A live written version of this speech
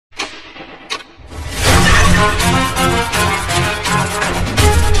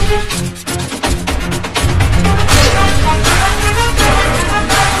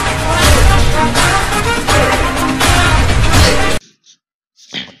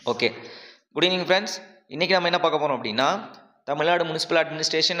Okay, good evening friends. இன்றைக்கி நம்ம என்ன பார்க்க போகிறோம் அப்படின்னா, Tamil Nadu municipal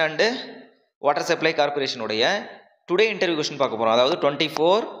administration and water supply கார்பரேஷனுடைய today interview question பார்க்க போகிறோம். அதாவது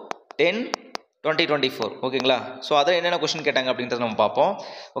 24/10/2024. ஓகேங்களா? ஸோ அதில் என்னென்ன கொஸ்டின் கேட்டாங்க அப்படின்றத நம்ம பார்ப்போம்.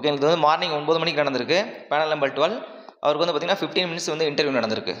 ஓகே, இது வந்து மார்னிங் 9 மணிக்கு நடந்திருக்கு. Panel number 12. அவருக்கு வந்து பார்த்தீங்கன்னா 15 மினிட்ஸ் வந்து இன்டர்வியூ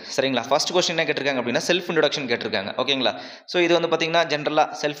நடந்திருக்கு. சரிங்களா? ஃபர்ஸ்ட் கொஸ்டின் என்ன கேட்டிருக்காங்க அப்படின்னா, செல்ஃப் இன்ட்ரொடக்ஷன் கேட்டிருக்காங்க. ஓகேங்களா? ஸோ இது வந்து பார்த்தீங்கன்னா ஜென்ரலாக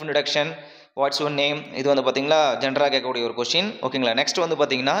self introduction, what's your name, இது வந்து பார்த்தீங்கன்னா ஜென்ரலாக கேட்கக்கூடிய ஒரு கொஸ்டின். ஓகேங்களா? நெக்ஸ்ட் வந்து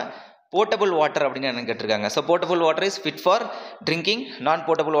பார்த்தீங்கன்னா போர்ட்டபிள் வாட்டர் அப்படின்னு என்ன கேட்டிருக்காங்க. So portable water is fit for drinking, நான்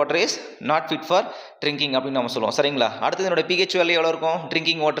portable water is not fit for drinking அப்படின்னு நம்ம சொல்லுவோம். சரிங்களா? அடுத்தது என்னோட பிஹெச் வேல்யூ எவ்வளோ இருக்கும்?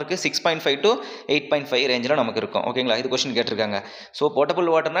 ட்ரிங்கிங் வாட்டருக்கு 6.5 to 8.5 ரேஞ்சில் நமக்கு இருக்கும். ஓகேங்களா? இது கொஸ்டின் கேட்டிருக்காங்க. So portable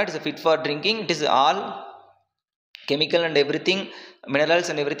வாட்டர்னா it is fit for drinking, it is all chemical and everything, minerals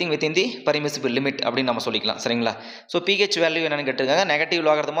and everything within the permissible limit அப்படின்னு நம்ம சொல்லிக்கலாம். சரிங்களா? ஸோ pH வேல்யூ என்னன்னு கேட்டிருக்காங்க. Negative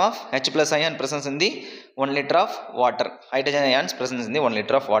logarithm of H plus ion presence in the 1 liter of water, hydrogen ions presence in the 1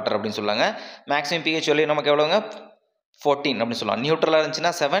 liter of water அப்படின்னு சொல்லுவாங்க. Maximum pH value நமக்கு எவ்வளோங்க? 14 அப்படின்னு சொல்லலாம். நியூட்ரலாக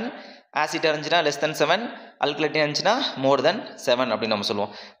இருந்துச்சுன்னா 7, ஆசிட்டாக இருந்துச்சுன்னா less than 7, அல்கலைட்டாக இருந்துச்சுன்னா more than 7 அப்படின்னு நம்ம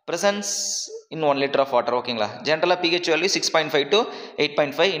சொல்லுவோம். presence in 1 liter of water. ஓகேங்களா? ஜென்ரலாக pH value 6.5 to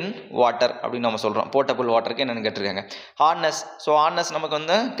 8.5 in water அப்படின்னு நம்ம சொல்கிறோம். போர்ட்டபிள் வாட்டருக்கு என்னென்னு கேட்டிருக்காங்க. ஹார்ட்னஸ். ஸோ ஹார்ட்னஸ் நமக்கு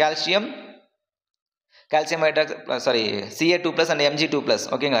வந்து கால்சியம் ஹைட்ராக்ஸ் Ca2+ அண்ட் Mg2+.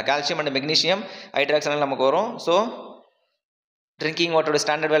 ஓகேங்களா? கால்சியம் அண்ட் மெக்னீஷியம் ஹைட்ராக்சல் நமக்கு வரும். ஸோ ட்ரிங்கிங் வாட்டரோட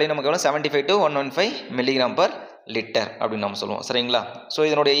ஸ்டாண்டர்ட் வேல்யூ நமக்கு வரும் 75 to 115 mg/L அப்படின்னு நம்ம சொல்லுவோம். சரிங்களா? ஸோ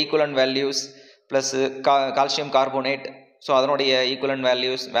இதனுடைய equivalent values plus calcium carbonate, so அதனுடைய ஈக்குவலன்ட்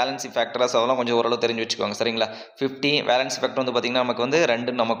வேல்யூஸ், வேலன்சி ஃபேக்டர்ஸ் அதெல்லாம் கொஞ்சம் ஓரளவு தெரிஞ்சு வச்சுக்கோங்க. சரிங்களா? 50 வேலன்சி ஃபேக்டர் வந்து பார்த்திங்கன்னா நமக்கு வந்து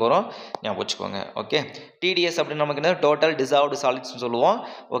 2 நமக்கு வரும், ஞாபகம் வச்சுக்கோங்க. ஓகே, டிடிஎஸ் அப்படின்னு நமக்கு என்ன? டோட்டல் டிசால்வ்டு சாலிட்ஸ் சொல்லுவோம்.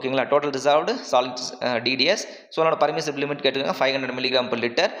 ஓகேங்களா? Total dissolved solids TDS. So அதோட பர்மிசிபிள் லிமிட் கேட்டுக்கோங்க 500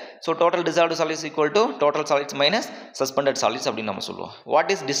 mg/L. So total dissolved solids equal to total solids minus suspended solids அப்படின்னு நம்ம சொல்லுவோம்.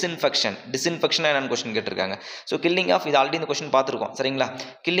 What is disinfection? டிஸ்இன்ஃபெக்ஷன் என்னன்னு கொஸ்டின் கேட்டிருக்காங்க. ஸோ கில்லிங் ஆஃப், இது ஆல்ரெடி இந்த கொஸ்டின் பார்த்துருக்கோம். சரிங்களா?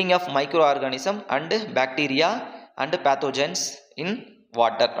 Killing of micro organism and bacteria and pathogens in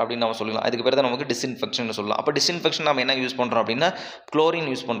water அப்படின்னு நம்ம சொல்லலாம். அதுக்கு பேர் தான் நமக்கு டிஸ்இன்ஃபெக்ஷன் சொல்லலாம். அப்போ டிஸ்இன்ஃபெக்ஷன் நம்ம என்ன யூஸ் பண்ணுறோம் அப்படின்னா, குளோரின்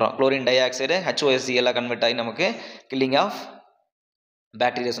யூஸ் பண்ணுறோம். குளோரின் டை ஆக்சைடு HOSC எல்லாம் கன்வெர்ட் ஆகி நமக்கு கில்லிங் ஆஃப்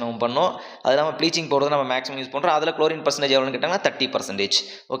பாக்டீரியாஸ் நம்ம பண்ணோம். அது நம்ம ப்ளீச்சிங் பவுடர் நம்ம மேக்ஸிமம் யூஸ் பண்ணுறோம். அதில் குளோரின் பர்சன்டேஜ் எவ்வளோன்னு கேட்டாங்கன்னா 30%.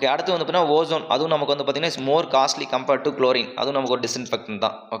 ஓகே, அடுத்து வந்து பார்த்தீங்கன்னா ஓசோன். அதுவும் நமக்கு வந்து பார்த்தீங்கன்னா is more costly compared to chlorine. அதுவும் நமக்கு ஒரு டிஸ்இன்ஃபெக்டன்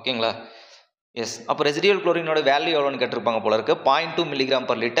தான். ஓகேங்களா? எஸ். அப்போ ரெசிடியல் குளோரினோட வேல்யூ எவ்வளோன்னு கேட்டிருப்பாங்க போல இருக்கு. 0.2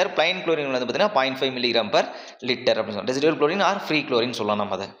 mg/L. பிளைன் குளோரின் வந்து பார்த்தீங்கன்னா 0.5 mg/L அப்படின்னு சொல்லலாம். Residual chlorine R free chlorine சொல்லலாம்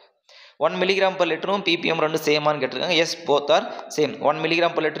நம்ம அதை. 1 mg/L ppm ரெண்டும் சேமான்னு கேட்டிருக்காங்க. S, both are same. 1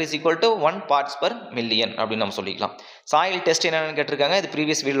 mg/L is equal to 1 parts/million அப்படின்னு நம்ம சொல்லிக்கலாம். சாயில் டெஸ்ட் என்னென்னு கேட்டிருக்காங்க. இது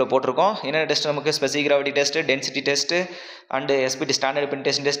ப்ரீவியஸ் வீடியோவில் போட்டிருக்கோம். என்னென்ன டெஸ்ட் நமக்கு? Specific gravity test, density test and SPT standard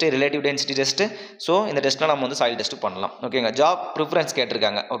penetration test, relative density test. So இந்த டெஸ்ட்லாம் நம்ம வந்து சாயில் டெஸ்ட் பண்ணலாம். ஓகேங்க. ஜாப் ப்ரிஃபரன்ஸ்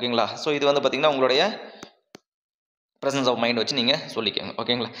கேட்டிருக்காங்க. ஓகேங்களா? ஸோ இது வந்து பார்த்தீங்கன்னா உங்களுடைய ப்ரெசன்ஸ் ஆஃப் மைண்ட் வச்சு நீங்கள் சொல்லிக்கோங்க.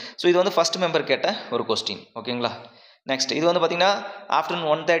 ஓகேங்களா? ஸோ இது வந்து ஃபர்ஸ்ட் மெம்பர் கேட்ட ஒரு கொஸ்டின். ஓகேங்களா? நெக்ஸ்ட் இது வந்து பார்த்தீங்கன்னா ஆஃப்டர்நூன்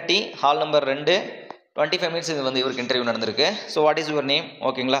 1:30 ஹால் நம்பர் 2, 25 மினிட்ஸ் இது வந்து இவருக்கு இன்டர்வியூ நடந்திருக்கு. So what is your name?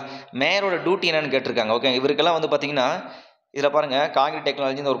 ஓகேங்களா? மேயரோட டியூட்டி என்னன்னு கேட்டிருக்காங்க. ஓகே, இவருக்கெல்லாம் வந்து பார்த்தீங்கன்னா இதில் பாருங்கள், காங்கிரீட்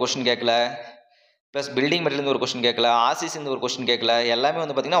டெக்னாலஜி ஒரு கொஸ்டின் கேட்கல, ப்ளஸ் பில்டிங் மெட்டீரியல் ஒரு கொஸ்டின் கேட்கல, ஆர்சிஸ் ஒரு கொஸ்டின் கேட்கல, எல்லாமே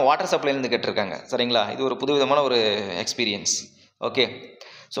வந்து பார்த்தீங்கன்னா வாட்டர் சப்ளைலேருந்து கேட்டிருக்காங்க. சரிங்களா? இது ஒரு புதுவிதமான ஒரு எக்ஸ்பீரியன்ஸ். ஓகே,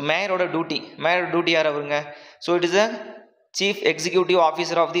 ஸோ மேயரோட டியூட்டி யார் அவருங்க? So it is a chief executive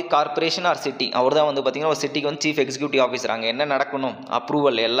officer of the corporation R city. அவர் தான் வந்து பார்த்தீங்கன்னா ஒரு சிட்டிக்கு வந்து சீஃப் எக்ஸிக்யூட்டிவ் ஆஃபீஸர். அங்கே என்ன நடக்கணும்,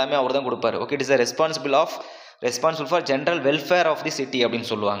 அப்ரூவல் எல்லாமே அவர் தான் கொடுப்பாரு. Okay, it is responsible for general welfare of the city அப்படின்னு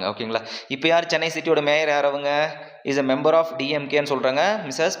சொல்லுவாங்க. ஓகேங்களா? இப்போ யார் சென்னை சிட்டியோட மேயர் யார்? அவங்க இஸ் அ மெம்பர் ஆஃப் DMKன்னு சொல்கிறாங்க,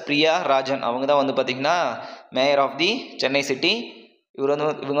 மிஸ்ஸஸ் பிரியா ராஜன். அவங்க தான் வந்து பார்த்தீங்கன்னா mayor of the Chennai city. இவங்க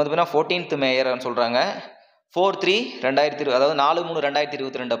வந்து பார்த்தீங்கன்னா 14th மேயர்னு சொல்கிறாங்க. 4/3/2020, அதாவது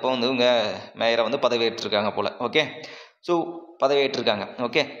 4/3/2022 அப்போ வந்து இவங்க மேயரை வந்து பதவியேற்றிருக்காங்க போல். Okay, so பதவியேற்றிருக்காங்க.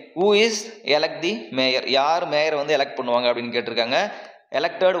 Okay, who is elect the mayor? யார் மேயரை வந்து எலெக்ட் பண்ணுவாங்க அப்படின்னு கேட்டிருக்காங்க.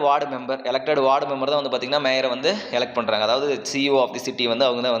 எலெக்டட் வார்டு மெம்பர் தான் வந்து பார்த்தீங்கன்னா மேயரை வந்து எலெக்ட் பண்ணுறாங்க. அதாவது CEO ஆஃப் தி சிட்டி வந்து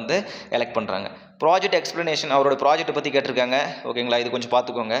அவங்க தான் வந்து எலெக்ட் பண்ணுறாங்க. ப்ராஜெக்ட் எக்ஸ்பிளனேஷன், அவரோட ப்ராஜெக்ட்டை பற்றி கேட்டிருக்காங்க. ஓகேங்களா? இது கொஞ்சம்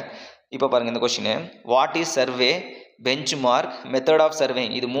பார்த்துக்கோங்க. இப்போ பாருங்கள் இந்த question, what is survey, bench mark, method of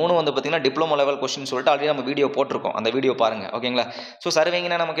surveying. இது மூணு வந்து பார்த்தீங்கன்னா டிப்ளமோ லெவல் கொஸ்டின் சொல்லிட்டு ஆல்ரெடி நம்ம வீடியோ போட்டிருக்கோம். அந்த வீடியோ பாருங்கள். ஓகேங்களா? ஸோ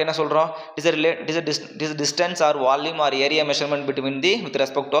சர்வேங்னா நமக்கு என்ன சொல்கிறோம்? Is distance R volume R area measurement between the with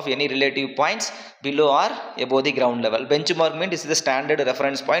respect of any relative points below R above the ground level. Bench mark mean is the standard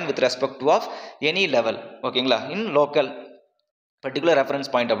reference point with respect of any level. ஓகேங்களா? இன் local particular reference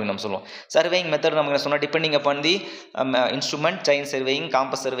point அப்படின்னு நம்ம சொல்லுவோம். Surveying method நமக்கு என்ன சொன்னால் depending upon தி instrument, chain surveying,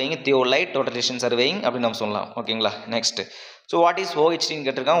 compass surveying, theodolite, rotation surveying அப்படின்னு நம்ம சொல்லலாம். ஓகேங்களா. நெக்ஸ்ட் ஸோ வாட் இஸ் ஓஹெச்டின்னு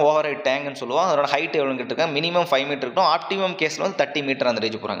கேட்டிருக்காங்க. ஓவர் ஹெட் டேங்க்னு சொல்லுவோம். அதோட ஹைட் எவ்வளோன்னு கேட்டிருக்காங்க. மினிமம் 5 மீட்டர் இருக்கணும். ஆப்டிமம் கேஸில் வந்து 30 மீட்டர் அந்த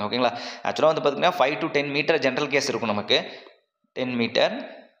ரேஞ்ச் போகிறாங்க. ஓகேங்களா. ஆக்சுவலாக வந்து பார்த்தீங்கன்னா 5 to 10 மீட்டர் ஜென்ரல் கேஸ் இருக்கும் நமக்கு 10 metre.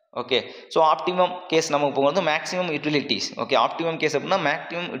 Okay. So optimum case நமக்கு போகும்போது maximum utilities. Okay. Optimum case அப்படின்னா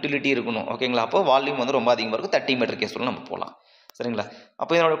மேக்ஸிமம் யூட்டிலிட்டி இருக்கணும். ஓகேங்களா. அப்போ வால்யூம் வந்து ரொம்ப அதிகமாக இருக்கும். 30 மீட்டர் கேஸ் நம்ம போகலாம். சரிங்களா.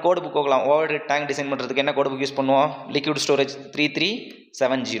 அப்போ இதனோட கோடு புக் போகலாம். ஓவர் ஹெட் டேங்க் டிசைன் பண்ணுறதுக்கு என்ன கோடு புக் யூஸ் பண்ணுவோம்? லிக்விட் ஸ்டோரேஜ்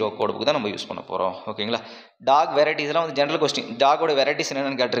 3370 கோடு புக் தான் நம்ம யூஸ் பண்ண போகிறோம். ஓகேங்களா. டாக் வெரைட்டிஸ்லாம் வந்து ஜென்ரல் கொஸ்டின். டாகோட வெரைட்டிஸ்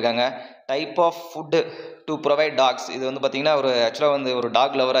என்னென்னு கேட்டிருக்காங்க. Type of food to provide tax. இது வந்து பார்த்தீங்கன்னா ஒரு ஆக்சுவலாக வந்து ஒரு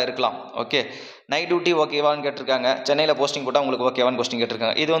டாக் லவராக இருக்கலாம். ஓகே. நைட் டியூட்டி ஓகேவான்னு கேட்டிருக்காங்க. சென்னையில் போஸ்டிங் போட்டால் உங்களுக்கு ஓகேவான்னு கொஸ்டின்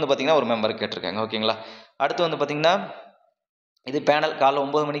கேட்டிருக்காங்க. இது வந்து பார்த்தீங்கன்னா ஒரு மெம்பர் கேட்டிருக்காங்க. ஓகேங்களா. அடுத்து வந்து பார்த்தீங்கன்னா இது பேனல் காலைல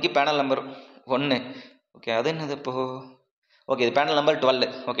 9 மணிக்கு பேனல் நம்பர் 1. ஓகே. அது என்னது இப்போது? ஓகே. இது பேனல் நம்பர் 12.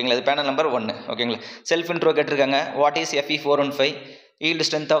 ஓகேங்களா. இது பேனல் நம்பர் 1. ஓகேங்களா. செல்ஃப் இன்ட்ரோ கேட்டிருக்காங்க. What is FE415 yield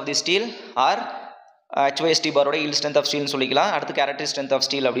strength of the steel R HYST பாரோட yield strength of ஸ்டீல்னு சொல்லிக்கலாம். அடுத்து கேரக்டர் ஸ்ட்ரென்த் ஆஃப்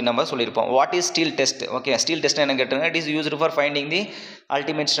ஸ்டீல் அப்படின்னு நம்ம சொல்லியிருப்போம். What is steel test? Okay. Steel test என்ன கேட்டிருக்காங்க. It is used for finding the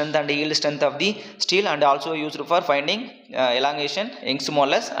ultimate strength and yield strength of the steel and also used for finding elongation, Young's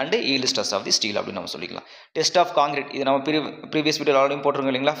modulus and yield stress of the steel அப்படின்னு நம்ம சொல்லிக்கலாம். Test of concrete இது நம்ம previous video already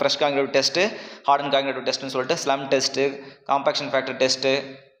போட்டிருக்கோம் இல்லைங்களா. Fresh concrete test, Horton concrete டெஸ்ட்னு சொல்லிட்டு slum test, compaction factor test.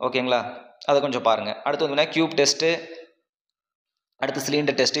 ஓகேங்களா. அதை கொஞ்சம் பாருங்கள். அடுத்து வந்து கியூப் டெஸ்ட்டு, அடுத்து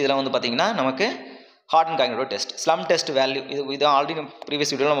சிலிண்டர் டெஸ்ட். இதெல்லாம் வந்து பார்த்தீங்கன்னா நமக்கு Horton concrete test. Slum test value இது ஆல்ரெடி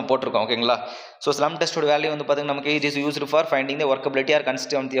ப்ரீவியஸ் வீடியோவில் நம்ம போட்டிருக்கோம். ஓகேங்களா. ஸோ ஸ்லம் டெஸ்ட்டோட வேல்யூ வந்து பார்த்தீங்கன்னா நமக்கு it is used for finding the workability R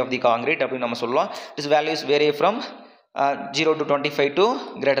consistency of the concrete அப்படின்னு நம்ம சொல்லுவோம். It's values vary from 0 to 25 to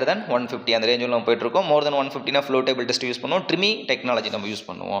greater than 150 அந்த ரேஞ்சில் நம்ம போயிட்டுருக்கோம். மோர் தென் 150 ஃப்ளோ டேபிள் டெஸ்ட் யூஸ் பண்ணுவோம். ட்ரிமிங் டெக்னாலஜி நம்ம யூஸ்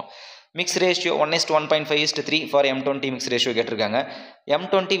பண்ணுவோம். Mix ratio 1:1.5:3 for M20 mix ratio கேட்டிருக்காங்க.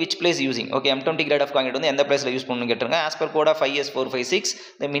 M20 which place using? Okay. M20 great of concrete வந்து எந்த பிளேஸில் யூஸ் பண்ணணும்னு கேட்டிருக்காங்க. As per code of IS456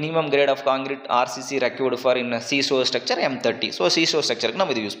 the minimum great of concrete RCC required for in seesaw structure M30. So seesaw ஸ்ட்ரக்சருக்கு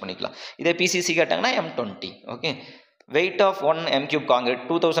நம்ம இது use பண்ணிக்கலாம். இதே PCC கேட்டாங்கன்னா M20. Okay. Weight of 1 m³ concrete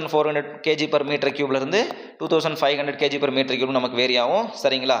 2400 kg per metre கியூப்லேருந்து 2500 kg per metre cube நமக்கு vary ஆகும்.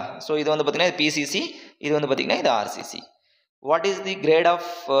 சரிங்களா. So இது வந்து பார்த்தீங்கன்னா PCC, இது வந்து பார்த்தீங்கன்னா இது RCC. What is the great of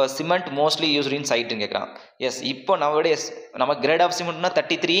cement mostly used இன் சைட்டுன்னு கேட்குறான். எஸ். இப்போ நவடேஸ் நம்ம கிரேட் ஆஃப் சிமெண்ட்னா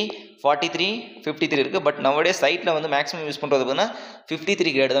 33, 43, 53 இருக்குது. பட் நவடே சைட்டில் வந்து மேக்ஸிமம் யூஸ் பண்ணுறது பார்த்தீங்கன்னா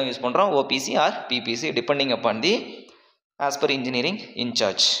 53 கிரேட் தான் யூஸ் பண்ணுறோம். OPC R PPC depending upon the as per engineering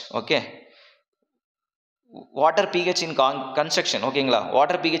incharge. Okay. Water pH in construction. ஓகேங்களா.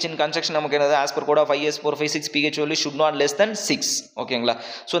 வாட்டர் pH in construction நமக்கு என்னது as per code of IS456 pH value should not less than 6. ஓகேங்களா.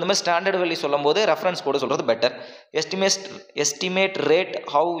 So இந்த மாதிரி standard value சொல்லும் போது reference கோடு சொல்கிறது better. Estimate rate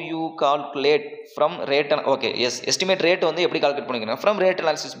how you calculate from rate. Okay. S. Estimate rate வந்து எப்படி கால்குலேட் பண்ணிக்கிறோம்? From rate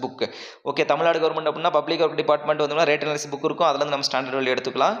analysis book. Okay. Tamil Nadu government அப்படின்னா பப்ளிக் ஒர்க் டிபார்ட்மெண்ட் வந்து ரேட் அனாலிசிஸ் புக் இருக்கும். அதில் வந்து நம்ம ஸ்டாண்டர்ட் வேல்யூ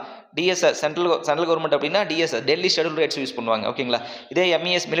எடுத்துக்கலாம். DSR சென்ட்ரல் கவர்மெண்ட் அப்படின்னா DSR Delhi schedule rates use பண்ணுவாங்க. ஓகேங்களா. இதே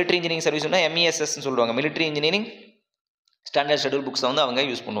MES மிலிட்ரி இன்ஜினியரிங் சர்வீஸ்னா MESS சொல்லுவாங்க. Military engineering standard schedule books வந்து அவங்க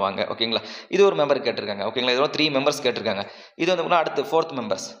யூஸ் பண்ணுவாங்க. ஓகேங்களா. இது ஒரு மெம்பர் கேட்டிருக்காங்க. ஓகேங்களா. இதோட 3 மெம்பர்ஸ் கேட்டிருக்காங்க. இது வந்து அடுத்து 4th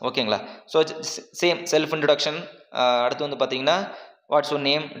மெம்பர்ஸ். ஓகேங்களா. So same self introduction. அடுத்து வந்து பார்த்தீங்கன்னா வாட்ஸ் யுவர்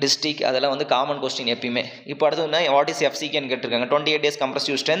நேம், டிஸ்ட்ரிக்ட், அதெல்லாம் வந்து காமன் கொஸ்டின் எப்பயுமே. இப்போ அடுத்து வந்து வாட் இஸ் FCKன்னு கேட்டிருக்காங்க. 28 days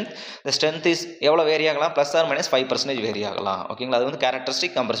compressive strength. The strength is எவ்வளோ வேரி ஆகலாம்? +or-5% வேரி ஆகலாம். ஓகேங்களா. அது வந்து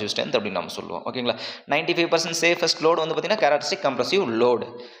கேரக்டரிஸ்டிக் கம்ப்ரசிவ் ஸ்ட்ரென்த் அப்படின்னு நம்ம சொல்லுவோம். ஓகேங்களா. 95% சேஃபஸ்ட் லோடு வந்து பார்த்தீங்கன்னா characteristic compressive load.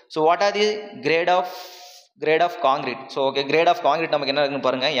 So what are the great of concrete? So okay. Great of concrete நமக்கு என்ன இருக்குன்னு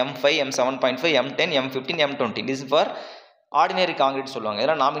பாருங்கள். M5, M7.5, M10, M15, M20. This for ordinary concrete சொல்லுவாங்க.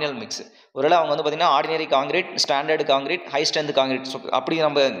 இதெல்லாம் நாமினல் மிக்ஸ். ஒருவேளை அவங்க வந்து பார்த்தீங்கன்னா ordinary concrete, standard concrete, high strength concrete அப்படி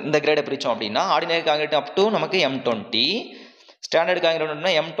நம்ம இந்த கிரேடை பிரித்தோம் அப்படின்னா ஆர்டினரி காங்கிரீட் அப் டு நமக்கு M20, ஸ்டாண்டர்டு காங்கிரீட்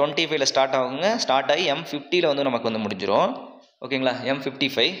வந்து M25 ஸ்டார்ட் ஆகுங்க. ஸ்டார்ட் ஆகி M50 வந்து நமக்கு வந்து முடிஞ்சிடும். ஓகேங்களா.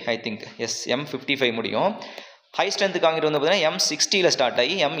 M55 I think. S. M55 முடியும். ஹை ஸ்ட்ரென்த் காங்கிரீட் வந்து பார்த்தீங்கன்னா M60 ஸ்டார்ட்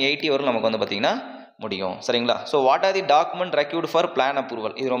ஆகி M80 வரும் நமக்கு வந்து பார்த்தீங்கன்னா முடியும். சரிங்களா. So what are the document required for plan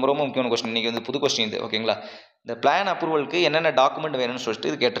approval? இது ரொம்ப ரொம்ப முக்கியமான கொஸ்டின். இன்றைக்கி வந்து புது கொஸ்டின் இது. ஓகேங்களா. இந்த பிளான் அப்ரூவலுக்கு என்னென்ன டாக்குமெண்ட் வேணும்னு சொல்லிட்டு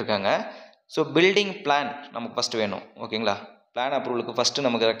இது கேட்டிருக்காங்க. ஸோ பில்டிங் பிளான் நமக்கு ஃபஸ்ட்டு வேணும். ஓகேங்களா. பிளான் அப்ரூவலுக்கு ஃபஸ்ட்டு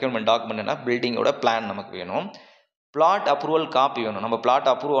நமக்கு ரெக்யூர்மெண்ட் டாக்குமெண்ட்னா பில்டிங்கோட பிளான் நமக்கு வேணும். பிளாட் அப்ரூவல் காப்பி வேணும். நம்ம பிளாட்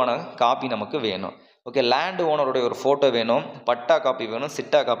அப்ரூவ் ஆன காப்பி நமக்கு வேணும். ஓகே. லேண்ட் ஓனருடைய ஒரு ஃபோட்டோ வேணும். பட்டா காப்பி வேணும்.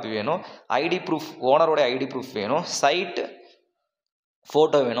 சிட்டா காப்பி வேணும். ஐடி ப்ரூஃப், ஓனரோட ஐடி ப்ரூஃப் வேணும். சைட்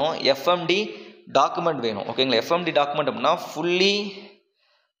ஃபோட்டோ வேணும். FMD டாக்குமெண்ட் வேணும். ஓகேங்களா. FMD டாக்குமெண்ட் அப்படின்னா fully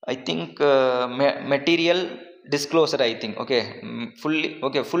I think material disclosure I think okay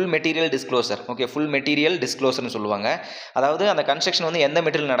full material disclosure full material டிஸ்க்ளோசர்னு சொல்லுவாங்க. அதாவது அந்த கன்ஸ்ட்ரக்ஷன் வந்து எந்த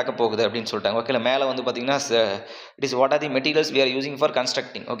மெட்டீரியல் நடக்க போகுது அப்படின்னு சொல்லிட்டாங்க. ஓகே மேலே வந்து பார்த்தீங்கன்னா it is what are the materials we are using for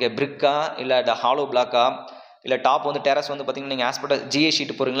constructing. பிரிக்கா இல்லை ஹாலோ பிளாக்கா இல்லை டாப் வந்து டெரஸ் வந்து பார்த்தீங்கன்னா நீங்கள் ஆஸ்பெக்டஸ் ஜிஏ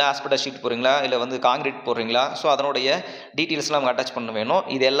ஷீட் போடுறீங்களா, ஆஸ்பெக்டஸ் ஷீட் போடுறீங்களா, இல்லை வந்து காங்கிரீட் போடுறீங்களா, ஸோ அதனுடைய டீட்டெயில்ஸ்லாம் அவங்க அட்டாச் பண்ண வேணும்.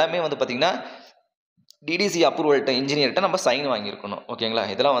 இது எல்லாமே வந்து பார்த்தீங்கன்னா டிடிசி அப்ரூவல்கிட்ட இன்ஜினியர்கிட்ட நம்ம சைன் வாங்கியிருக்கணும். ஓகேங்களா,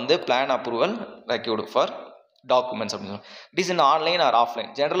 இதெல்லாம் வந்து plan approval required for documents அப்படின்னு சொல்லுவோம். It is in online R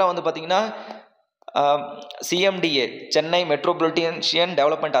offline. ஜென்ரலாக வந்து பார்த்தீங்கன்னா CMDA Chennai metropolitan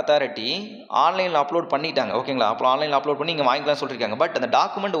development authority ஆன்லைனில் அப்லோட் பண்ணிட்டாங்க. ஓகேங்களா, அப்போ ஆன்லைனில் அப்லோட் பண்ணி இங்கே வாங்கிக்கலாம் சொல்லியிருக்காங்க. பட் அந்த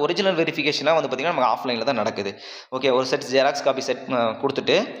டாக்குமெண்ட் ஒரிஜினல் வெரிஃபிகேஷன்லாம் வந்து பார்த்திங்கன்னா நமக்கு ஆஃப்லைனில் தான் நடக்குது. ஒரு செட் ஜெராக்ஸ் காப்பி செட்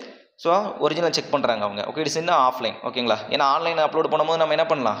கொடுத்துட்டு ஸோ ஒரிஜினல் செக் பண்ணுறாங்க அவங்க. இட்ஸ் இன்னும் ஆஃப்லைன். ஓகேங்களா, ஏன்னா ஆன்லைனில் அப்லோட் பண்ணும்போது நம்ம என்ன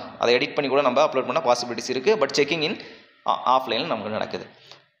பண்ணலாம், அதை எடிட் பண்ணி கூட நம்ம அப்லோட் பண்ண பாசிபிலிட்டிஸ் இருக்குது. பட் செக்கிங் இன் ஆஃப்லைனில் நமக்கு நடக்குது.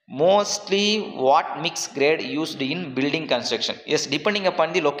 Mostly what mix great used in building construction. S, depending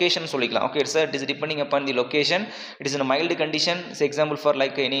upon the location சொல்லிக்கலாம். It is depending upon the location. It is in mild condition. Example for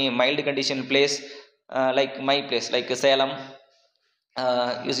like any mild condition place like my place like Salem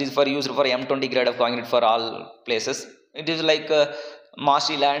used for M20 grade of concrete for all places. It is like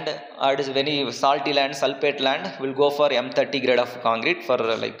marshy land, it is very salty land, sulphate land will go for M30 grade of concrete for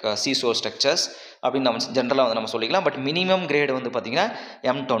like seashore structures அப்படின்னு நம்ம ஜென்ரலாக வந்து நம்ம சொல்லிக்கலாம். But minimum grade வந்து பார்த்தீங்கன்னா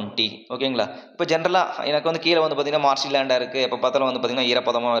M20. ஓகேங்களா, இப்போ ஜென்ரலாக எனக்கு வந்து கீழே வந்து பார்த்தீங்கன்னா மார்ஷி லேண்டாக இருக்குது, எப்போ பார்த்தாலும் வந்து பார்த்தீங்கன்னா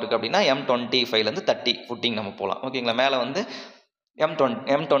ஈரப்பதமாக இருக்குது அப்படின்னா M25லேருந்து 30 ஃபுட்டிங் நம்ம போகலாம். ஓகேங்களா, மேலே வந்து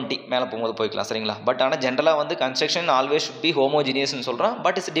M20 மேலே போகும்போது போய்க்கலாம். சரிங்களா, பட் ஆனால் ஜென்ரலாக வந்து கன்ஸ்ட்ரக்ஷன் ஆல்வேஸ் ஷுட் பி ஹோமோஜினியஸ்னு சொல்கிறோம்.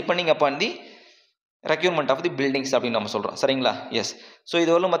 But it's depending upon the requirement of the buildings அப்படின்னு நம்ம சொல்கிறோம். சரிங்களா, எஸ். ஸோ இது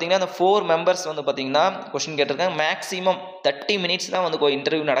வரலும் பார்த்தீங்கன்னா அந்த 4 மெம்பர்ஸ் வந்து பார்த்தீங்கன்னா கொஸ்டின் கேட்டிருக்காங்க. மேக்ஸிமம் 30 மினிட்ஸ் தான் வந்து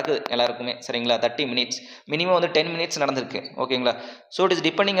இன்டர்வியூ நடக்குது எல்லாருக்குமே. சரிங்களா, 30 மினிட்ஸ், மினிமம் வந்து 10 மினிட்ஸ் நடந்திருக்கு. ஓகேங்களா, so it is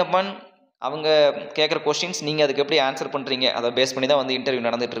depending upon அவங்க கேட்குற கொஸ்டின்ஸ், நீங்கள் அதுக்கு எப்படி ஆன்சர் பண்ணுறீங்க அதை பேஸ் பண்ணி தான் வந்து இன்டர்வியூ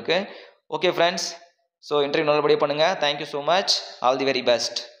நடந்துகிட்ருக்கு. ஓகே ஃப்ரெண்ட்ஸ், ஸோ இன்டர்வியூ நல்லபடியாக பண்ணுங்கள். Thank you so much. All the very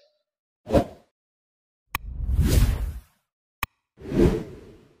best.